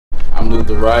I'm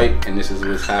Wright, and this is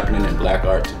what's happening in black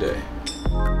art today.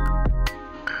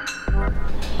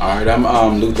 Alright, I'm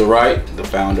Wright, the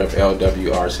founder of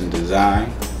LW Arts and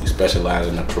Design. We specialize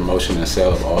in the promotion and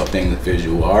sale of all things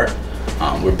visual art.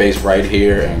 We're based right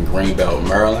here in Greenbelt,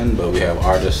 Maryland, but we have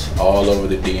artists all over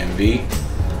the DMV.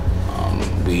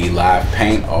 We live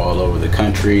paint all over the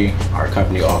country. Our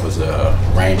company offers a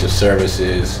range of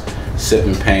services: sip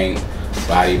and paint,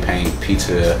 body paint,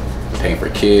 pizza, paint for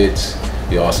kids.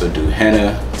 We also do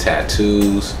henna,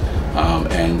 tattoos,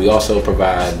 and we also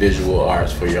provide visual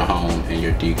arts for your home and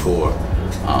your decor.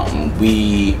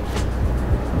 We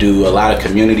do a lot of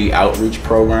community outreach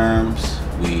programs.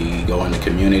 We go in the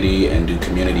community and do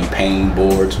community painting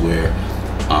boards where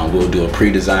we'll do a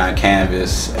pre-designed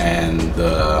canvas, and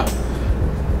the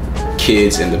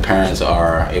kids and the parents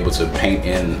are able to paint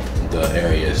in the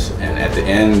areas, and at the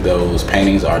end those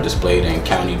paintings are displayed in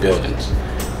county buildings.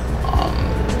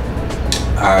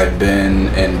 I've been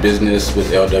in business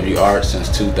with LW Art since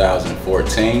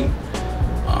 2014.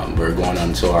 We're going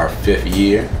on to our 5th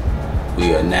year. We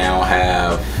now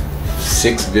have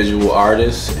 6 visual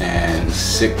artists and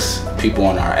 6 people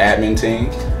on our admin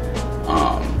team.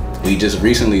 We just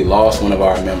recently lost one of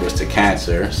our members to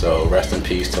cancer, so rest in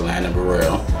peace to Landon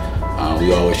Burrell.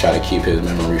 We always try to keep his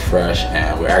memory fresh,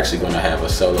 and we're actually going to have a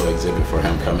solo exhibit for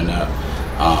him coming up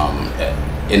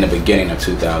in the beginning of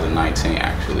 2019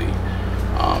 actually.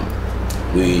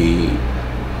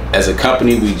 As a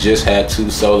company, we just had 2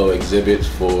 solo exhibits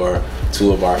for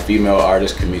 2 of our female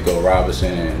artists, Kimiko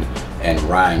Robinson and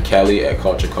Ryan Kelly, at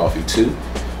Culture Coffee 2.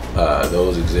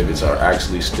 Those exhibits are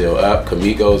actually still up.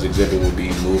 Kimiko's exhibit will be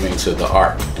moving to the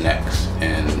Arc next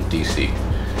in DC.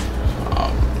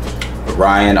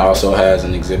 Ryan also has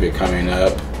an exhibit coming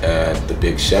up at the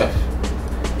Big Chef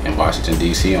in Washington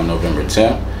D.C. on November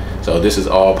 10th. So this is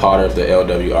all part of the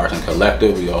LW Arts and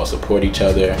Collective. We all support each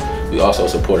other. We also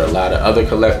support a lot of other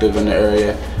collectives in the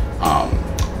area.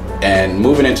 And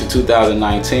moving into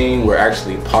 2019, we're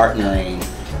actually partnering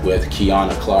with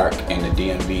Kiana Clark and the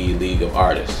DMV League of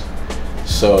Artists.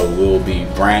 So we'll be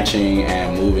branching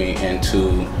and moving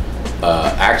into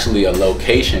actually a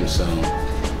location soon.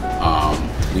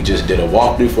 We just did a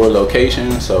walkthrough for a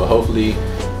location, so hopefully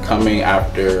coming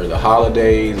after the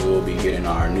holidays we'll be getting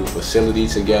our new facility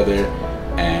together,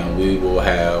 and we will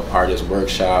have artist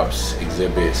workshops,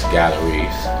 exhibits,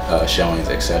 galleries, showings,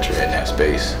 etc. in that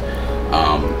space.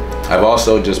 I've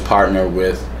also just partnered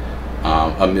with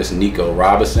a Miss Nico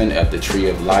Robinson at the Tree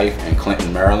of Life in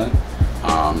Clinton, Maryland.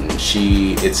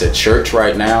 It's a church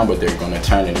right now, but they're going to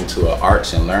turn it into an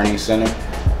arts and learning center.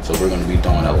 So we're going to be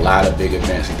doing a lot of big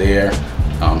events there.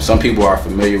 Some people are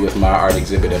familiar with my art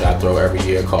exhibit that I throw every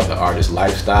year called The Artist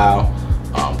Lifestyle.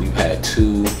 We've had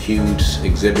 2 huge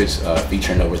exhibits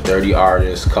featuring over 30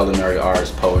 artists, culinary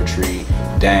arts, poetry,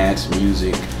 dance,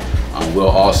 music. We'll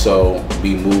also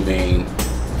be moving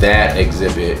that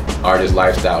exhibit, Artist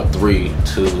Lifestyle 3,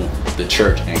 to the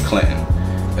church in Clinton.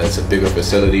 It's a bigger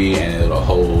facility and it'll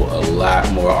hold a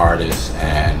lot more artists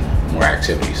and more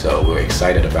activity, so we're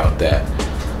excited about that.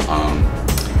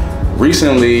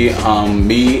 Recently,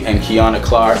 me and Kiana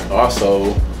Clark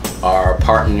also are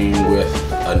partnering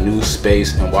with a new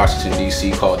space in Washington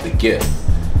D.C. called The Gift.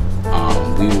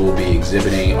 We will be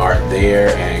exhibiting art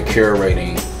there and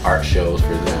curating art shows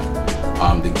for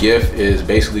them. The Gift is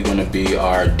basically going to be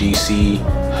our DC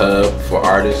hub for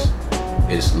artists.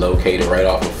 It's located right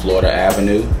off of Florida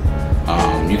Avenue.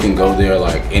 You can go there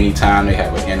like anytime. They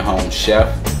have an in-home chef,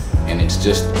 and it's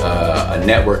just a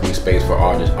networking space for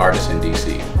artists in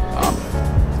DC.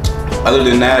 Other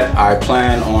than that, I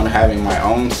plan on having my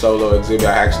own solo exhibit.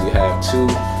 I actually have 2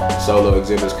 solo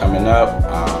exhibits coming up.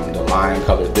 The Line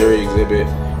Color Theory exhibit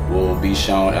will be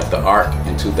shown at the Arc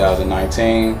in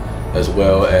 2019, as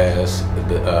well as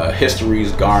the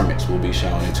History's Garments will be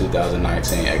shown in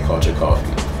 2019 at Culture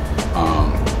Coffee.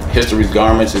 History's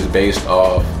Garments is based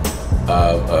off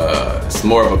of it's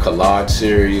more of a collage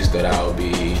series that I'll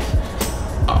be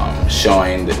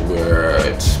showing, where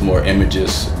it's more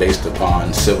images based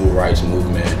upon civil rights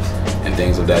movement and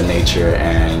things of that nature,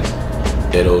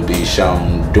 and it'll be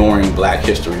shown during Black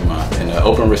History Month, and the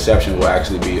open reception will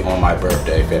actually be on my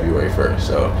birthday, February 1st.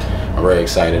 So I'm very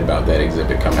excited about that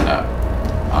exhibit coming up.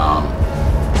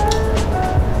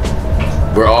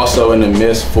 We're also in the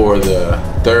midst for the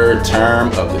 3rd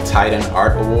term of the Titan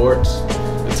Art Awards.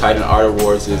 The Titan Art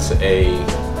Awards is a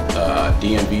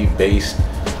DMV based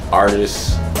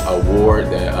artist award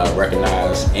that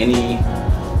recognizes any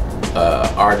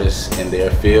artists in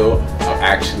their field. I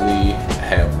actually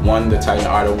have won the Titan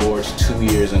Art Awards 2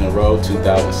 years in a row,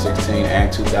 2016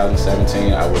 and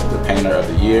 2017. I was the Painter of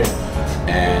the Year.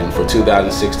 And for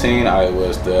 2016, I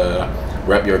was the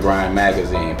Rep Your Grind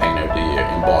Magazine Painter of the Year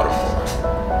in Baltimore.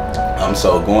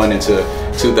 So going into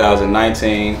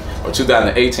 2019, or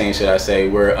 2018 should I say,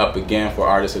 we're up again for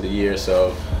Artist of the Year,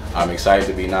 so I'm excited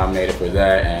to be nominated for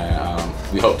that,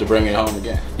 and we hope to bring it home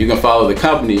again. You can follow the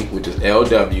company, which is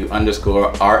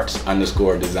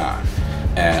LW_arts_design,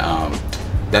 and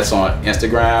that's on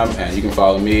Instagram, and you can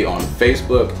follow me on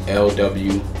Facebook,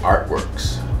 LW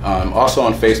Artworks. Also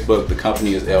on Facebook, the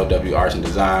company is LW Arts and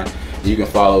Design. You can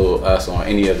follow us on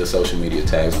any of the social media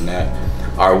tags on that.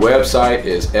 Our website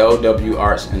is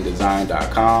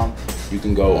lwartsanddesign.com. You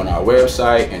can go on our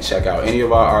website and check out any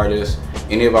of our artists,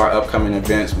 any of our upcoming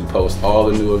events. We post all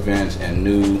the new events and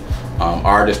new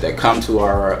artists that come to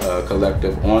our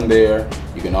collective on there.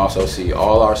 You can also see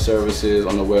all our services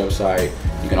on the website.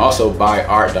 You can also buy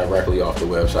art directly off the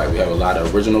website. We have a lot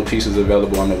of original pieces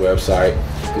available on the website.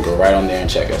 You can go right on there and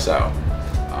check us out.